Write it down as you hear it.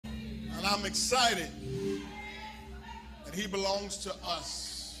I'm excited that he belongs to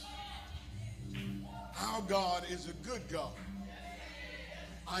us. Our God is a good God.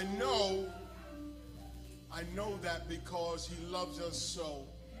 I know that because he loves us so.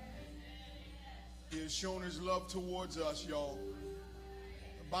 He has shown his love towards us, y'all.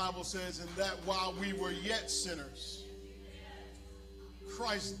 The Bible says, in that while we were yet sinners,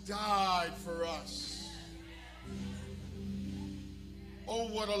 Christ died for us. Oh,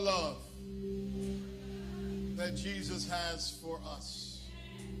 what a love that Jesus has for us.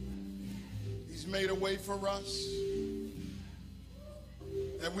 He's made a way for us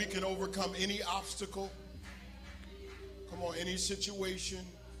that we can overcome any obstacle. Come on, any situation.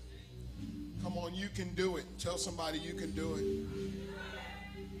 Come on, you can do it. Tell somebody you can do it.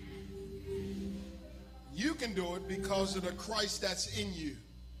 You can do it because of the Christ that's in you.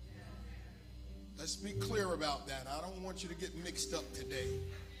 Let's be clear about that. I don't want you to get mixed up today.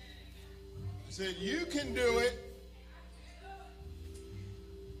 I said, you can do it.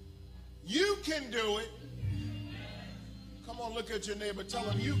 You can do it. Come on, look at your neighbor. Tell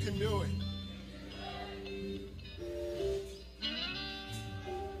him you can do it.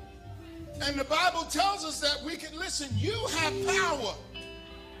 And the Bible tells us that we can, listen, you have power.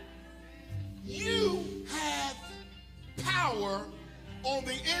 You have power on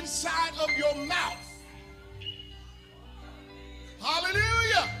the inside of your mouth.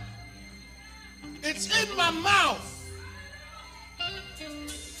 Hallelujah. It's in my mouth.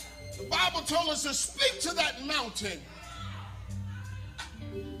 The Bible told us to speak to that mountain.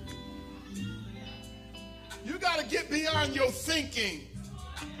 You got to get beyond your thinking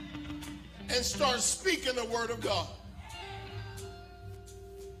and start speaking the word of God.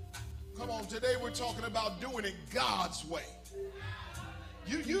 Come on, today we're talking about doing it God's way.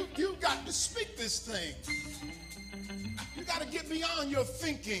 You got to speak this thing. You got to get beyond your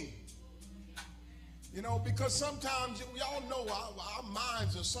thinking. You know, because sometimes we all know our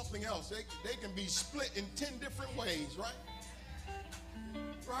minds are something else. They can be split in 10 different ways, right?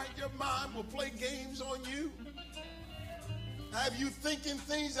 Right? Your mind will play games on you. Have you thinking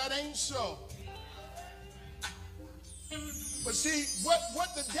things that ain't so? But see,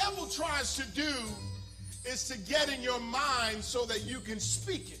 what the devil tries to do is to get in your mind so that you can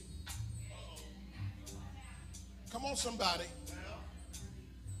speak it. Come on, somebody.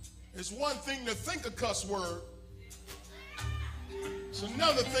 It's one thing to think a cuss word. It's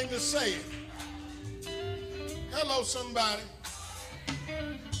another thing to say it. Hello, somebody.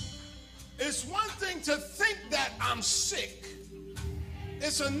 It's one thing to think that I'm sick.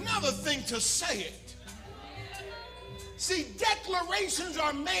 It's another thing to say it. See, declarations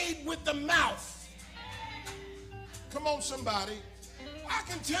are made with the mouth. Come on, somebody. I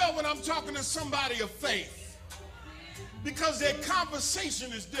can tell when I'm talking to somebody of faith because their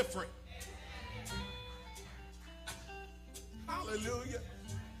conversation is different. Hallelujah.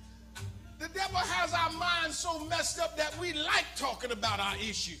 The devil has our minds so messed up that we like talking about our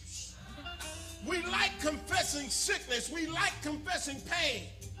issues. We like confessing sickness. We like confessing pain.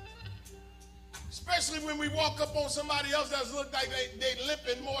 Especially when we walk up on somebody else that look like they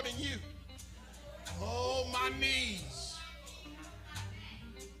limping more than you. Oh, my knees.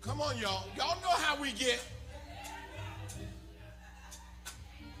 Come on, y'all. Y'all know how we get.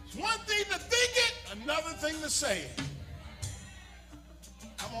 It's one thing to think it, another thing to say it.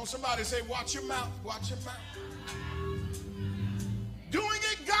 Come on, somebody say, watch your mouth, watch your mouth. Doing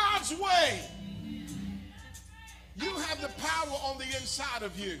it God's way. You have the power on the inside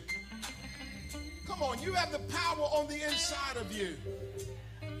of you. Come on, you have the power on the inside of you.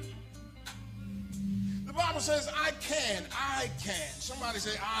 The Bible says, I can. Somebody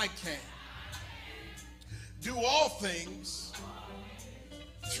say, I can. Do all things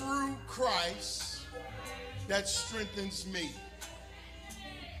through Christ that strengthens me.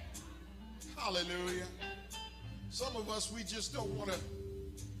 Hallelujah. Some of us, we just don't want to,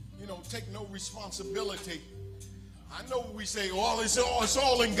 take no responsibility. I know we say, it's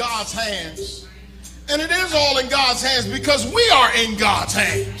all in God's hands. And it is all in God's hands because we are in God's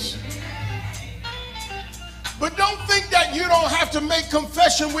hands. But don't think that you don't have to make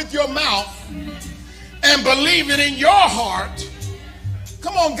confession with your mouth and believe it in your heart.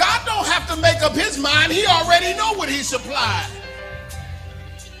 Come on, God don't have to make up his mind. He already know what he supplied.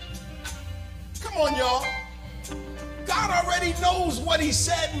 Come on, y'all. God already knows what he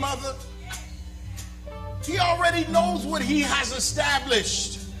said, mother. He already knows what he has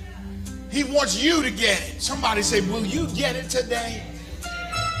established. He wants you to get it. Somebody say, will you get it today?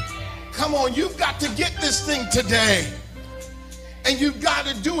 Come on, you've got to get this thing today. And you've got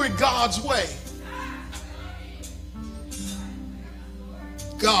to do it God's way.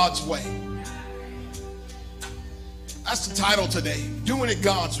 God's way. That's the title today, Doing It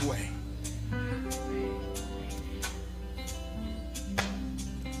God's Way.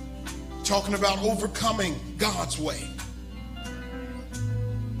 Talking about overcoming God's way.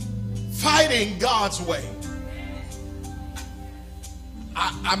 Fighting God's way.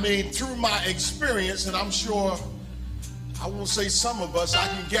 I mean, through my experience, and I'm sure, I won't say some of us, I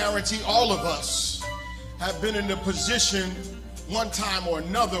can guarantee all of us have been in a position one time or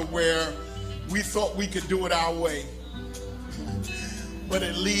another where we thought we could do it our way. But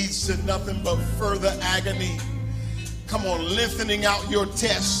it leads to nothing but further agony. Come on, lengthening out your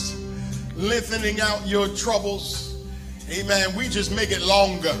test, lengthening out your troubles. Amen. We just make it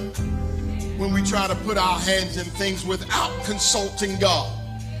longer when we try to put our hands in things without consulting God.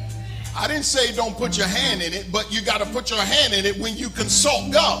 I didn't say don't put your hand in it, but you got to put your hand in it when you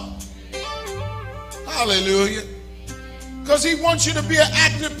consult God. Hallelujah. Because he wants you to be an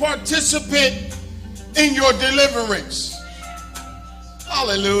active participant in your deliverance.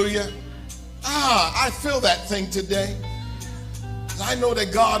 Hallelujah. I feel that thing today. I know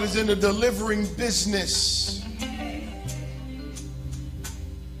that God is in the delivering business.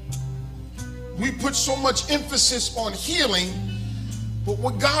 We put so much emphasis on healing, but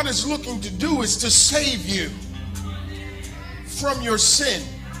what God is looking to do is to save you from your sin.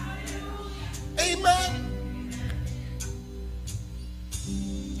 Amen.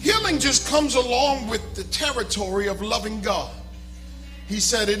 Healing just comes along with the territory of loving God. He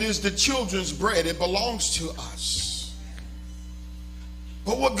said it is the children's bread. It belongs to us.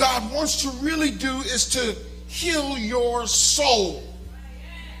 But what God wants to really do is to heal your soul.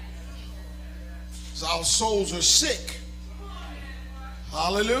 Our souls are sick.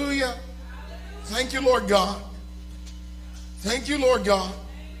 Hallelujah. Thank you, Lord God. Thank you, Lord God.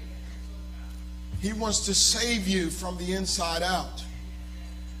 He wants to save you from the inside out.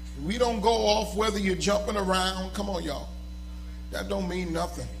 We don't go off whether you're jumping around. Come on, y'all. That don't mean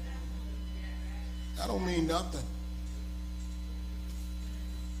nothing. That don't mean nothing.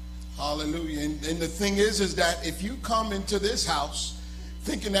 Hallelujah. And the thing is that if you come into this house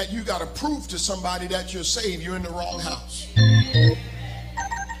thinking that you got to prove to somebody that you're saved, you're in the wrong house.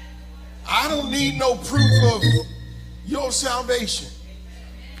 I don't need no proof of your salvation.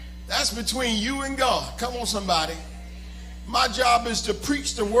 That's between you and God. Come on, somebody. My job is to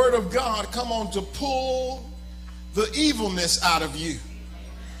preach the word of God. Come on, to pull the evilness out of you.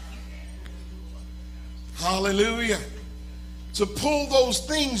 Hallelujah. To pull those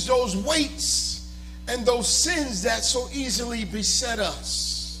things, those weights, and those sins that so easily beset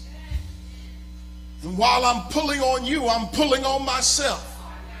us. And while I'm pulling on you, I'm pulling on myself.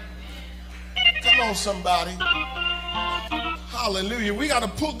 Come on, somebody. Hallelujah. We got to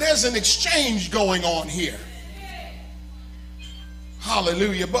pull. There's an exchange going on here.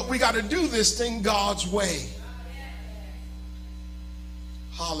 Hallelujah. But we got to do this thing God's way.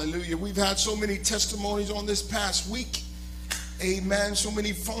 Hallelujah. We've had so many testimonies on this past week. Amen. So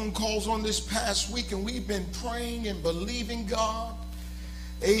many phone calls on this past week, and we've been praying and believing God.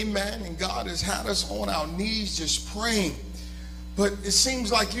 Amen. And God has had us on our knees just praying. But it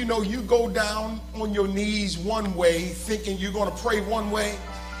seems like, you know, you go down on your knees one way, thinking you're going to pray one way.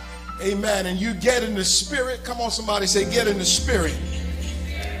 Amen. And you get in the spirit. Come on, somebody say, get in the spirit.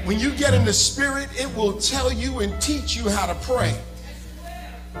 When you get in the spirit, it will tell you and teach you how to pray.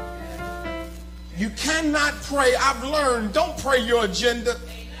 You cannot pray. I've learned, don't pray your agenda.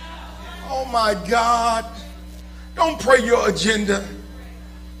 Oh my God. Don't pray your agenda.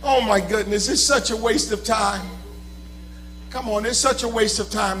 Oh my goodness, it's such a waste of time. Come on, it's such a waste of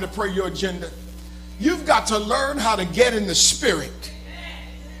time to pray your agenda. You've got to learn how to get in the spirit.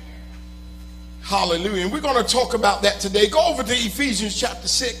 Hallelujah. And we're going to talk about that today. Go over to Ephesians chapter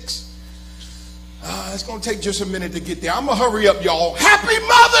 6. It's going to take just a minute to get there. I'm going to hurry up, y'all. Happy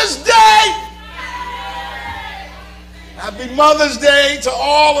Mother's Day! Happy Mother's Day to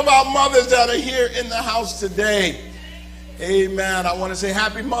all of our mothers that are here in the house today. Amen. I want to say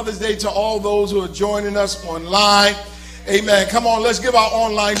happy Mother's Day to all those who are joining us online. Amen. Come on, let's give our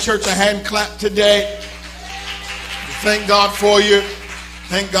online church a hand clap today. Thank God for you.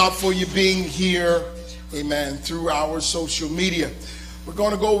 Thank God for you being here. Amen. Through our social media. We're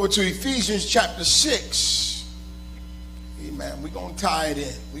going to go over to Ephesians chapter 6. Amen. We're going to tie it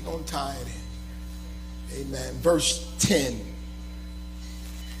in. We're going to tie it in. Amen. Verse 10.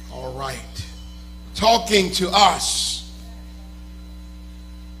 All right. Talking to us.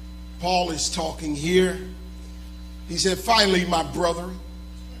 Paul is talking here. He said, finally, my brother,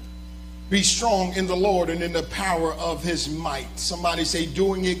 be strong in the Lord and in the power of his might. Somebody say,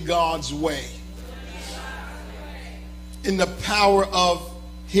 doing it God's way. In the power of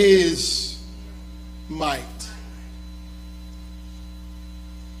his might.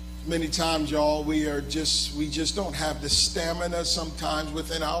 Many times, y'all, we just don't have the stamina sometimes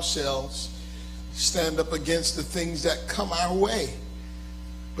within ourselves to stand up against the things that come our way.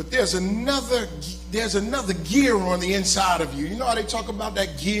 But there's another gear on the inside of you. You know how they talk about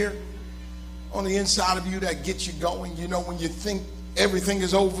that gear on the inside of you that gets you going? You know, when you think everything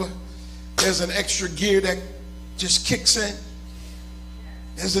is over, there's an extra gear that just kicks in.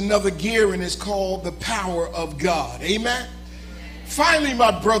 There's another gear, and it's called the power of God. Amen? Finally,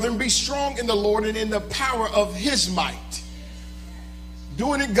 my brethren, be strong in the Lord and in the power of his might.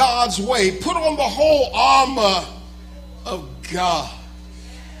 Doing it God's way. Put on the whole armor of God.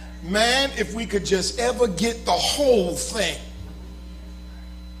 Man, if we could just ever get the whole thing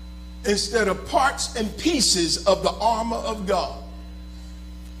instead of parts and pieces of the armor of God.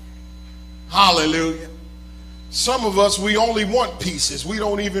 Hallelujah. Some of us, we only want pieces. We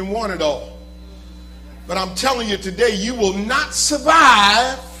don't even want it all. But I'm telling you today, you will not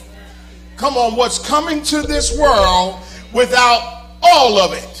survive, come on, what's coming to this world without all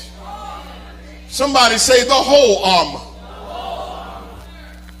of it. Somebody say the whole armor.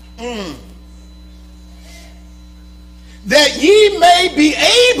 That ye may be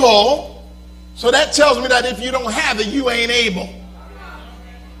able, so that tells me that if you don't have it, you ain't able.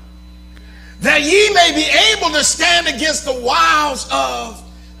 That ye may be able to stand against the wiles of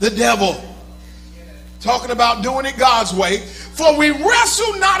the devil. Talking about doing it God's way. For we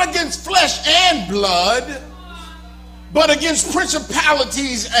wrestle not against flesh and blood, but against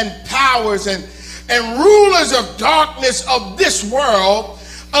principalities and powers and rulers of darkness of this world,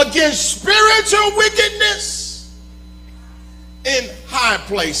 against spiritual wickedness in high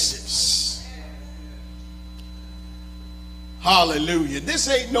places. Hallelujah. This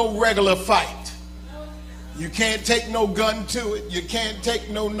ain't no regular fight. You can't take no gun to it. You can't take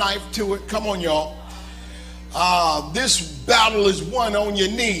no knife to it. Come on, y'all. This battle is won on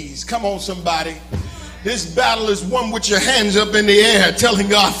your knees. Come on, somebody. This battle is won with your hands up in the air, telling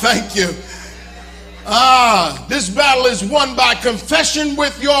God, thank you. This battle is won by confession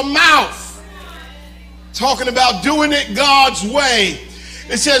with your mouth. Talking about doing it God's way.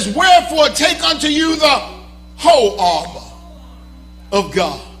 It says, wherefore take unto you the whole armor of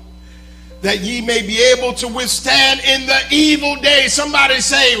God, that ye may be able to withstand in the evil day. Somebody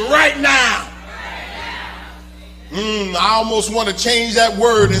say, right now. I almost want to change that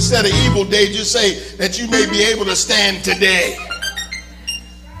word. Instead of evil day, just say that you may be able to stand today.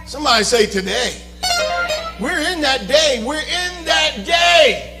 Somebody say today. We're in that day. We're in that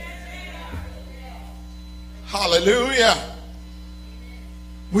day. Hallelujah.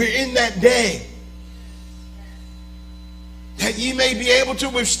 We're in that day. That ye may be able to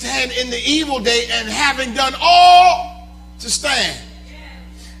withstand in the evil day, and having done all to stand.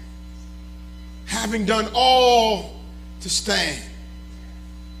 Having done all to stand.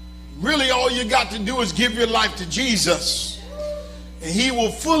 Really, all you got to do is give your life to Jesus, and he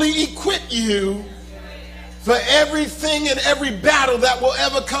will fully equip you for everything and every battle that will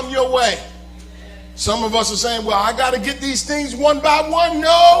ever come your way. Some of us are saying, well, I got to get these things one by one.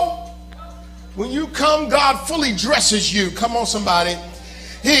 No. When you come, God fully dresses you. Come on, somebody.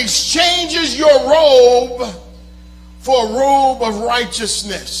 He exchanges your robe for a robe of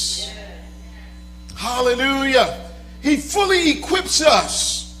righteousness. Hallelujah. He fully equips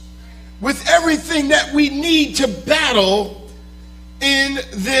us with everything that we need to battle in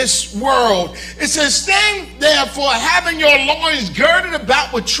this world. It says, stand therefore, having your loins girded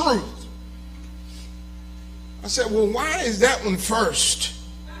about with truth. I said, well, why is that one first?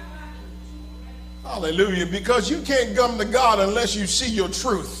 Hallelujah. Because you can't come to God unless you see your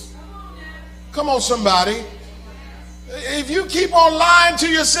truth. Come on, somebody. If you keep on lying to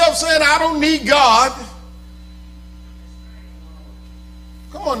yourself saying, I don't need God.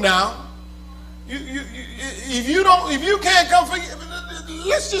 Come on now. If you can't come for,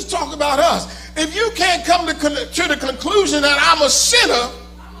 let's just talk about us. If you can't come to the conclusion that I'm a sinner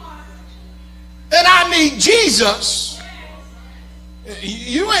and I need Jesus,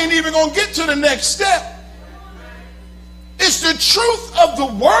 you ain't even going to get to the next step. It's the truth of the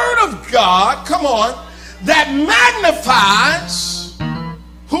Word of God, come on, that magnifies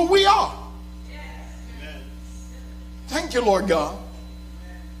who we are. Thank you, Lord God.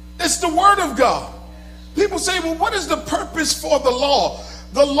 It's the Word of God. People say, well, what is the purpose for the law?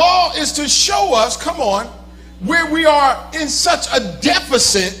 The law is to show us, come on, where we are in such a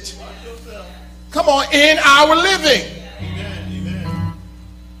deficit, come on, in our living.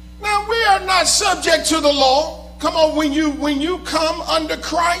 Now, we are not subject to the law. Come on, when you come under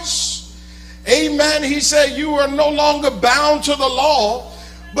Christ, amen, he said you are no longer bound to the law,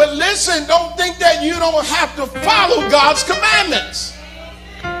 But listen, don't think that you don't have to follow God's commandments.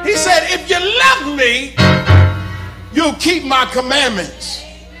 He said, if you love me, you'll keep my commandments.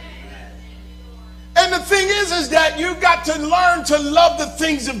 And the thing is that you got to learn to love the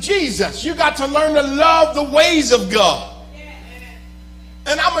things of Jesus. You got to learn to love the ways of God.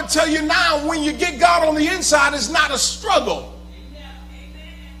 And I'm going to tell you now, when you get God on the inside, it's not a struggle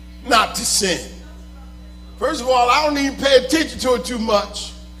not to sin. First of all, I don't even pay attention to it too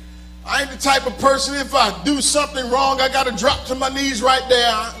much. I ain't the type of person, if I do something wrong, I got to drop to my knees right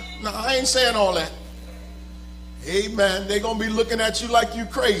there. No, I ain't saying all that. Amen. They're going to be looking at you like you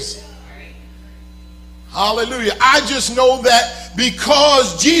crazy. Hallelujah. I just know that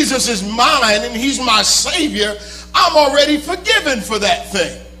because Jesus is mine and he's my Savior, I'm already forgiven for that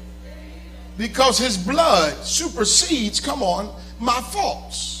thing. Because his blood supersedes, come on, my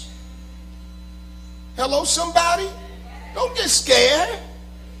faults. Hello, somebody? Don't get scared.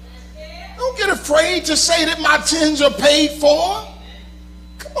 Don't get afraid to say that my sins are paid for.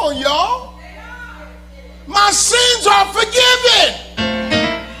 Come on, y'all. My sins are forgiven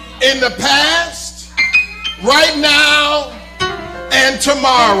in the past, right now, and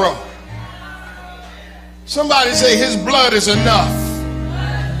tomorrow. Somebody say his blood is enough.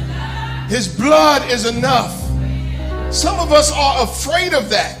 His blood is enough. Some of us are afraid of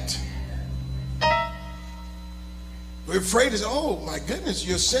that. We're afraid of, oh my goodness,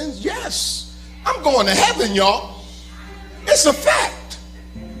 your sins? Yes. I'm going to heaven, y'all. It's a fact.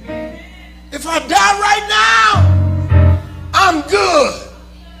 If I die right now, I'm good.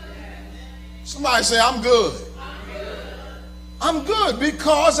 Somebody say, I'm good. I'm good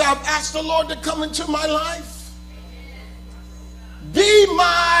because I've asked the Lord to come into my life. Be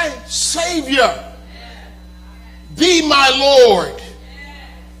my Savior. Be my Lord.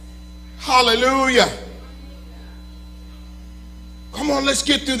 Hallelujah. Come on, let's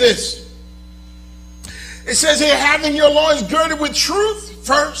get through this. It says here, having your loins girded with truth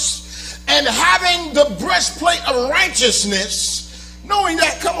first, and having the breastplate of righteousness, knowing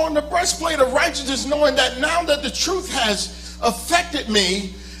that, come on, the breastplate of righteousness, knowing that now that the truth has affected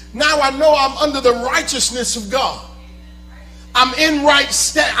me, now I know I'm under the righteousness of God. I'm in right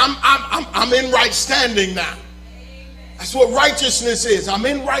I'm in right standing now. That's what righteousness is. I'm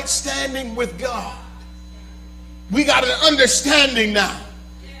in right standing with God. We got an understanding now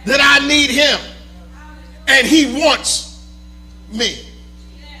that I need him and he wants me.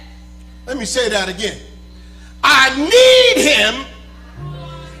 Let me say that again. I need him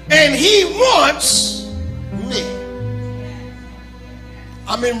and he wants me.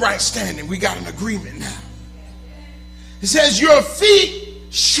 I'm in right standing. We got an agreement now. It says your feet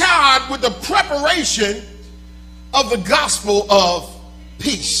shod with the preparation of the gospel of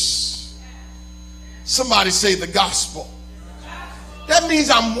peace. Somebody say the gospel. That means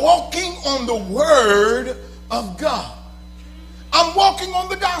I'm walking on the word of God. I'm walking on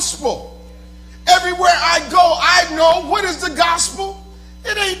the gospel. Everywhere I go, I know what is the gospel.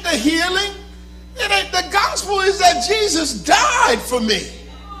 It ain't the healing. It ain't the gospel is that Jesus died for me.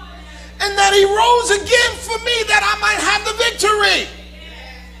 And that he rose again for me that I might have the victory.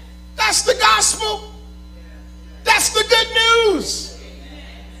 That's the gospel. That's the good news.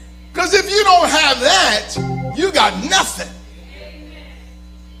 Because if you don't have that, you got nothing.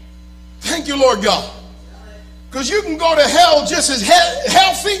 Thank you, Lord God. Because you can go to hell just as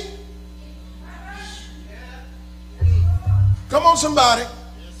healthy. Come on, somebody.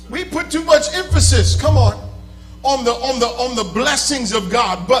 We put too much emphasis, come on the blessings of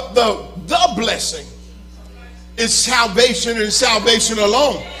God. But the blessing is salvation and salvation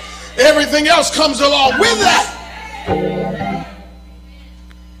alone. Everything else comes along with that.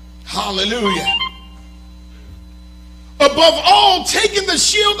 Hallelujah. Above all, taking the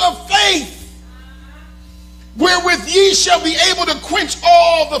shield of faith, wherewith ye shall be able to quench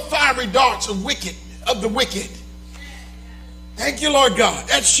all the fiery darts of the wicked. Thank you, Lord God.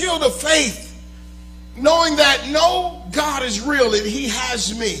 That shield of faith, knowing that no, God is real and he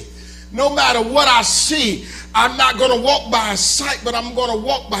has me. No matter what I see, I'm not going to walk by sight, but I'm going to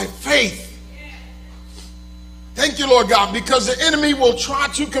walk by faith. Thank you, Lord God, because the enemy will try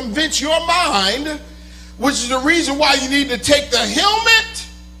to convince your mind, which is the reason why you need to take the helmet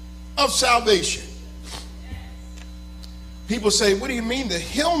of salvation. People say, what do you mean the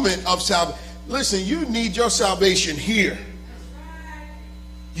helmet of salvation? Listen, you need your salvation here.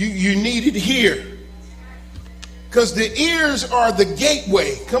 You need it here. Because the ears are the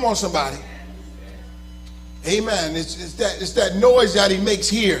gateway. Come on, somebody. Amen. It's that noise that he makes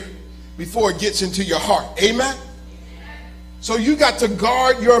here before it gets into your heart. Amen. So you got to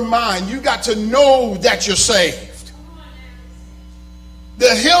guard your mind. You got to know that you're saved.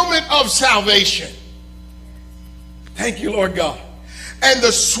 the helmet of salvation. Thank you, Lord God. And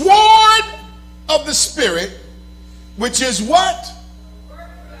the sword of the Spirit, which is what?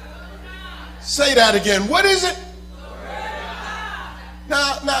 Say that again. What is it?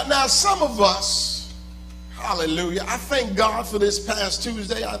 Now, some of us, hallelujah, I thank God for this past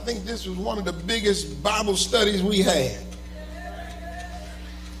Tuesday. I think this was one of the biggest Bible studies we had.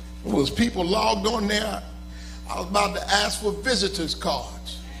 There was people logged on there. I was about to ask for visitors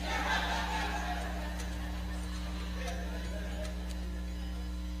cards.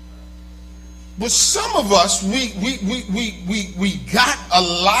 But some of us, we got a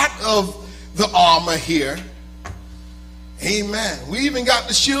lot of the armor here. Amen. We even got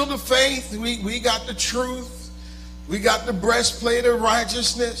the shield of faith. We got the truth. We got the breastplate of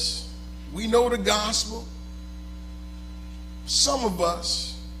righteousness. We know the gospel. Some of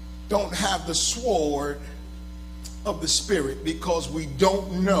us don't have the sword of the Spirit because we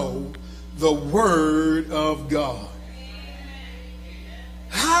don't know the word of God.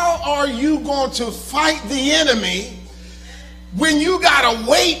 How are you going to fight the enemy when you got to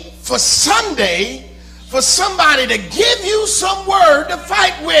wait for Sunday for somebody to give you some word to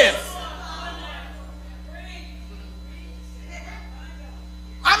fight with?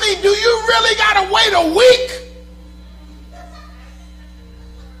 I mean, do you really got to wait a week?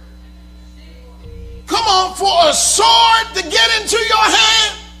 Come on, for a sword to get into your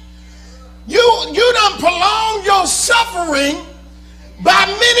hand? You done prolonged your suffering by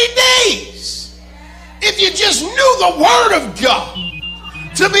many days. If you just knew the word of God,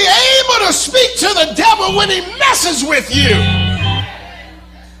 to be able to speak to the devil when he messes with you.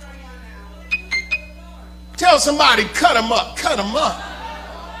 Tell somebody, cut him up, cut him up.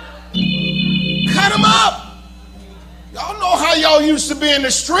 Cut him up. Y'all know how y'all used to be in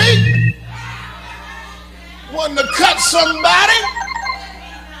the street. Wanting to cut somebody.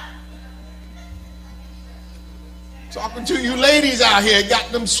 Talking to you ladies out here, got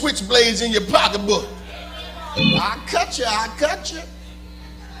them switchblades in your pocketbook. I cut you, I cut you.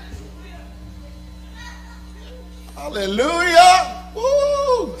 Hallelujah.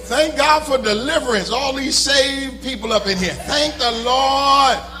 Woo. Thank God for deliverance. All these saved people up in here. Thank the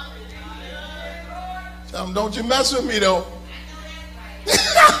Lord. Tell them, don't you mess with me though.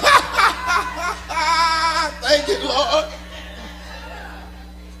 Thank you, Lord.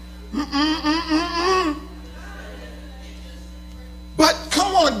 But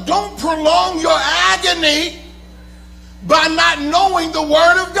come on, don't prolong your agony by not knowing the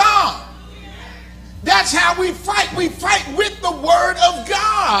word of God. That's how we fight. We fight with the word of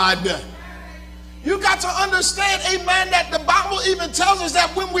God. You got to understand, amen, that the Bible even tells us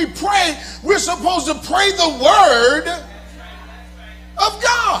that when we pray, we're supposed to pray the word of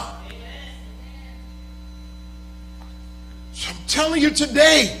God. So I'm telling you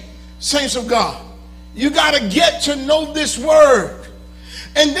today, saints of God, you got to get to know this word.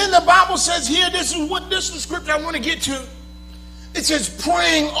 And then the Bible says here, this is the scripture I want to get to. It says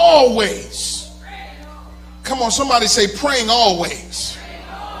praying always. Come on, somebody say praying always.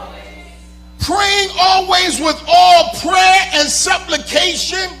 Praying always with all prayer and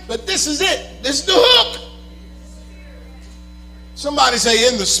supplication. But this is it. This is the hook. Somebody say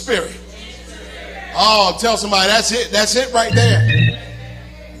in the spirit. Oh, tell somebody that's it. That's it right there.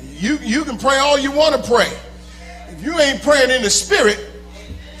 You can pray all you want to pray. If you ain't praying in the spirit,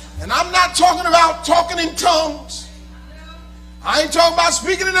 and I'm not talking about talking in tongues. I ain't talking about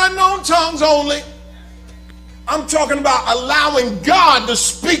speaking in unknown tongues only. I'm talking about allowing God to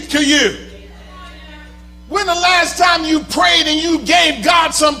speak to you. When the last time you prayed and you gave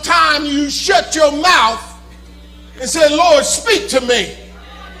God some time, you shut your mouth and said, Lord, speak to me.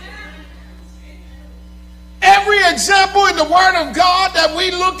 Every example in the word of God that we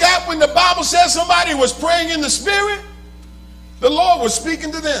look at when the Bible says somebody was praying in the spirit, the Lord was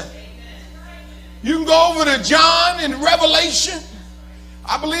speaking to them. You can go over to John in Revelation.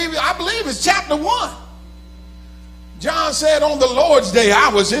 I believe it's chapter 1. John said, on the Lord's day, I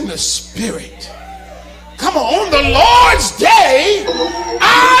was in the spirit. Come on the Lord's day,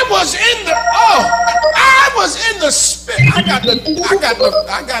 I was in the spirit. I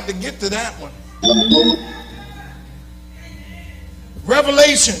got to get to that one.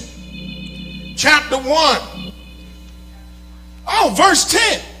 Revelation chapter 1. Oh, verse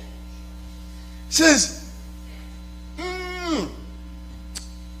 10 says,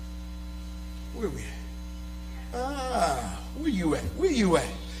 where we at? Where you at? Where you at?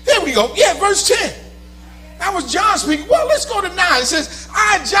 There we go. Yeah, verse 10. That was John speaking. Well, let's go to 9. It says,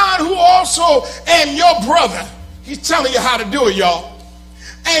 I, John, who also am your brother. He's telling you how to do it, y'all.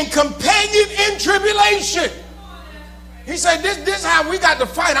 And companion in tribulation. He said, this is how we got to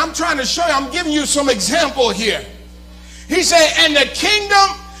fight. I'm trying to show you. I'm giving you some example here. He said, and the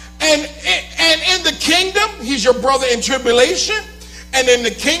kingdom, and in the kingdom, he's your brother in tribulation, and in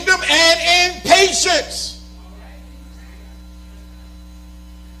the kingdom and in patience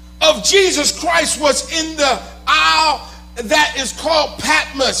of Jesus Christ was in the isle that is called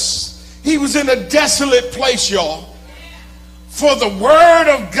Patmos. He was in a desolate place, y'all, for the word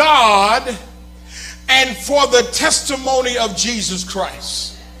of God and for the testimony of Jesus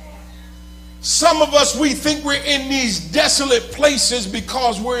Christ. Some of us, we think we're in these desolate places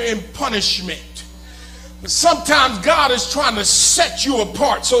because we're in punishment. But sometimes God is trying to set you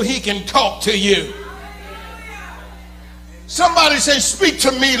apart so he can talk to you. Somebody say, speak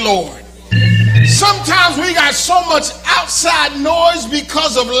to me, Lord. Sometimes we got so much outside noise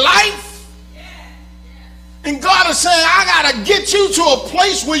because of life. And God is saying, I got to get you to a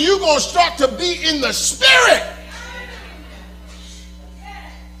place where you're going to start to be in the spirit.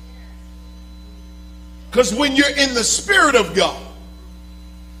 Because when you're in the spirit of God,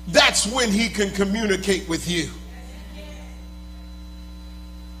 that's when he can communicate with you.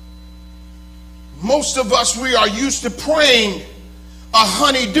 Most of us, we are used to praying a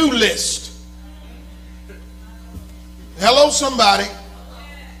honey-do list. Hello, somebody.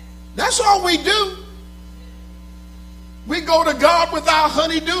 That's all we do. We go to God with our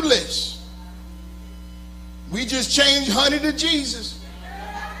honey-do list. We just change honey to Jesus.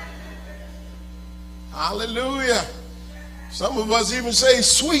 Hallelujah. Some of us even say,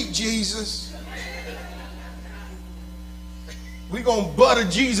 sweet Jesus. We're going to butter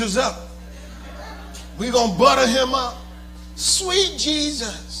Jesus up. We're going to butter him up. Sweet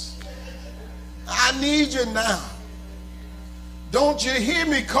Jesus, I need you now. Don't you hear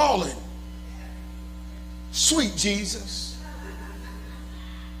me calling? Sweet Jesus.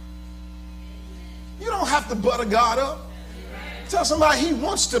 You don't have to butter God up. Tell somebody he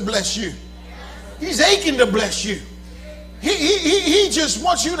wants to bless you. He's aching to bless you. He just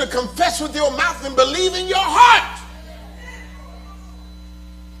wants you to confess with your mouth and believe in your heart.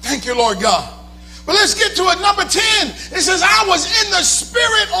 Thank you, Lord God. But let's get to it. Number 10. It says, I was in the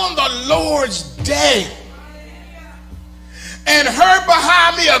spirit on the Lord's day and heard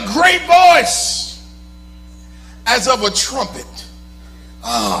behind me a great voice as of a trumpet.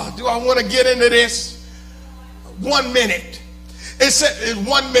 Oh, do I want to get into this? 1 minute. It said in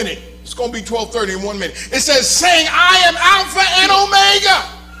 1 minute. It's going to be 12:30 in 1 minute. It says, saying, I am Alpha and Omega,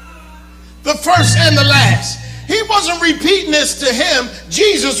 the first and the last. He wasn't repeating this to him.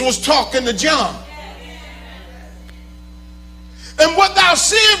 Jesus was talking to John. And what thou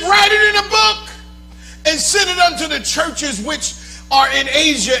seest, write it in a book and send it unto the churches which are in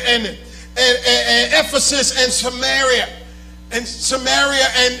Asia and Ephesus and Samaria and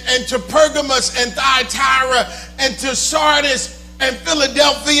to Pergamos and Thyatira and to Sardis and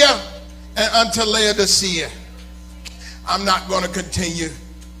Philadelphia and unto Laodicea. I'm not going to continue.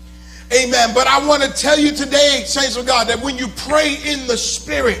 Amen. But I want to tell you today, saints of God, that when you pray in the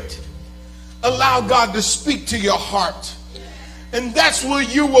Spirit, allow God to speak to your heart. And that's where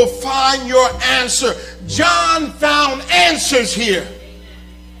you will find your answer. John found answers here.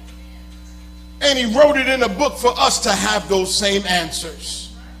 And he wrote it in a book for us to have those same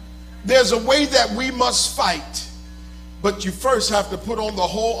answers. There's a way that we must fight, but you first have to put on the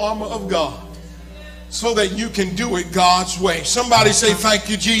whole armor of God so that you can do it God's way. Somebody say, thank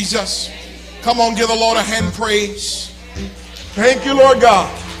you, Jesus. Come on, give the Lord a hand praise. Thank you, Lord God.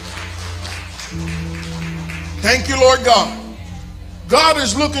 Thank you, Lord God. God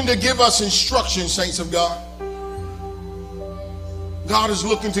is looking to give us instruction, saints of God. God is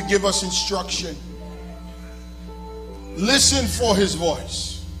looking to give us instruction. Listen for his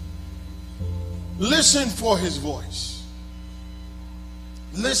voice. Listen for his voice.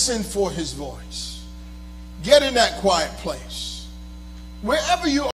 Listen for his voice. Get in that quiet place. Wherever you are.